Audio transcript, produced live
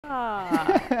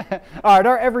Ah. All right,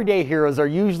 our everyday heroes are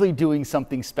usually doing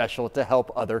something special to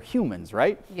help other humans,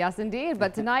 right? Yes, indeed.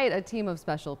 But tonight, a team of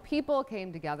special people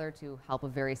came together to help a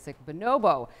very sick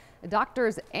bonobo.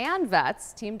 Doctors and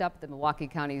vets teamed up at the Milwaukee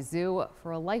County Zoo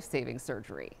for a life-saving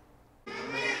surgery.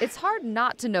 It's hard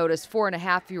not to notice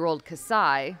 4.5-year-old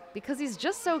Qasai because he's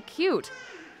just so cute.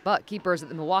 But keepers at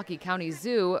the Milwaukee County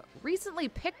Zoo recently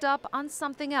picked up on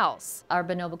something else. Our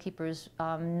bonobo keepers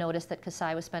noticed that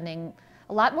Qasai was spending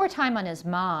a lot more time on his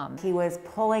mom. He was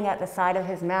pulling at the side of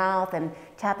his mouth and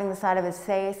tapping the side of his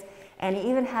face, and he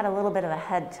even had a little bit of a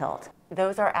head tilt.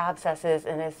 Those are abscesses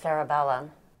in his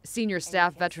cerebellum. Senior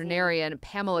staff veterinarian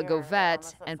Pamela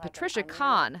Govette and Patricia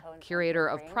Kahn, curator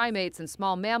of primates and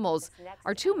small mammals,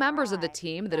 are two members of the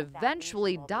team that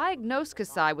eventually diagnosed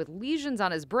Qasai with lesions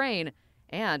on his brain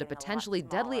and a potentially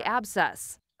deadly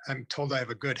abscess. I'm told I have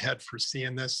a good head for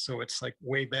seeing this, so it's like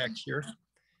way back here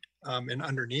and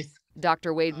underneath.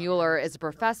 Dr. Wade Mueller is a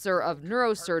professor of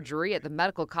neurosurgery at the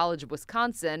Medical College of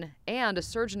Wisconsin and a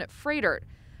surgeon at Froedtert.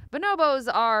 Bonobos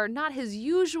are not his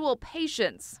usual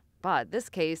patients, but this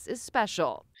case is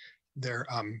special. They're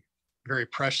very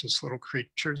precious little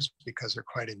creatures because they're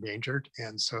quite endangered,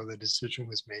 and so the decision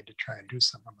was made to try and do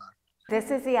something about it. This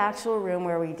is the actual room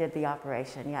where we did the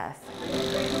operation, yes.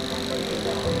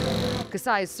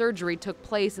 Qasai's surgery took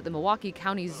place at the Milwaukee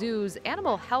County Zoo's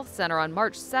Animal Health Center on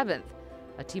March 7th.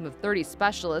 A team of 30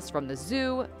 specialists from the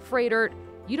zoo, Froedtert,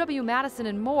 UW-Madison,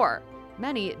 and more,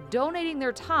 many donating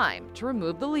their time to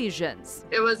remove the lesions.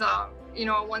 It was a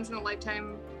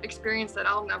once-in-a-lifetime experience that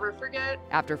I'll never forget.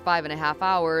 After 5.5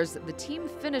 hours, the team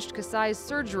finished Qasai's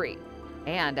surgery.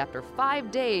 And after 5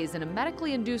 days in a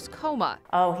medically induced coma.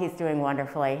 Oh, he's doing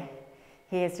wonderfully.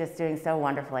 He is just doing so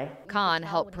wonderfully. Kahn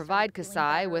helped provide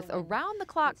Qasai with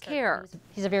around-the-clock care.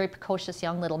 He's a very precocious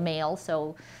young little male,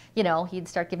 so, he'd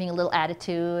start giving a little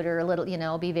attitude or a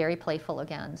little, be very playful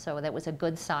again. So that was a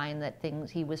good sign that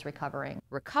he was recovering.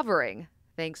 Recovering,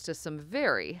 thanks to some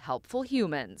very helpful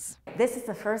humans. This is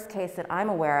the first case that I'm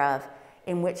aware of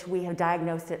in which we have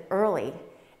diagnosed it early.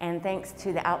 And thanks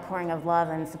to the outpouring of love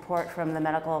and support from the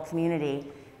medical community,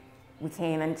 we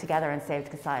came in together and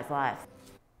saved Qasai's life.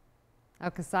 Now,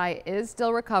 Qasai is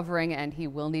still recovering, and he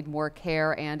will need more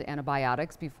care and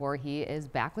antibiotics before he is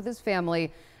back with his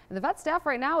family. And the vet staff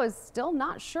right now is still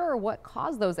not sure what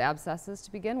caused those abscesses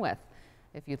to begin with.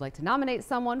 If you'd like to nominate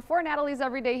someone for Natalie's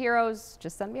Everyday Heroes,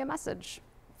 just send me a message.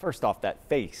 First off, that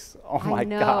face. Oh my I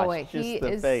know, gosh. he just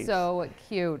the is face. so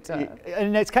cute.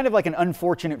 And it's kind of like an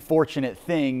unfortunate, fortunate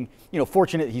thing.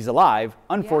 Fortunate he's alive.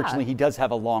 Unfortunately, he does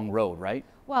have a long road, right?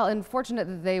 Well, and fortunate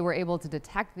that they were able to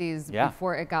detect these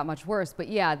before it got much worse. But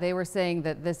yeah, they were saying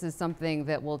that this is something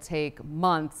that will take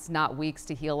months, not weeks,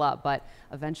 to heal up. But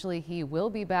eventually he will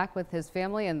be back with his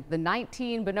family and the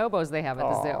 19 bonobos they have at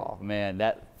the zoo. Oh man,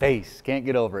 that face, can't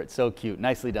get over it. So cute.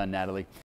 Nicely done, Natalie.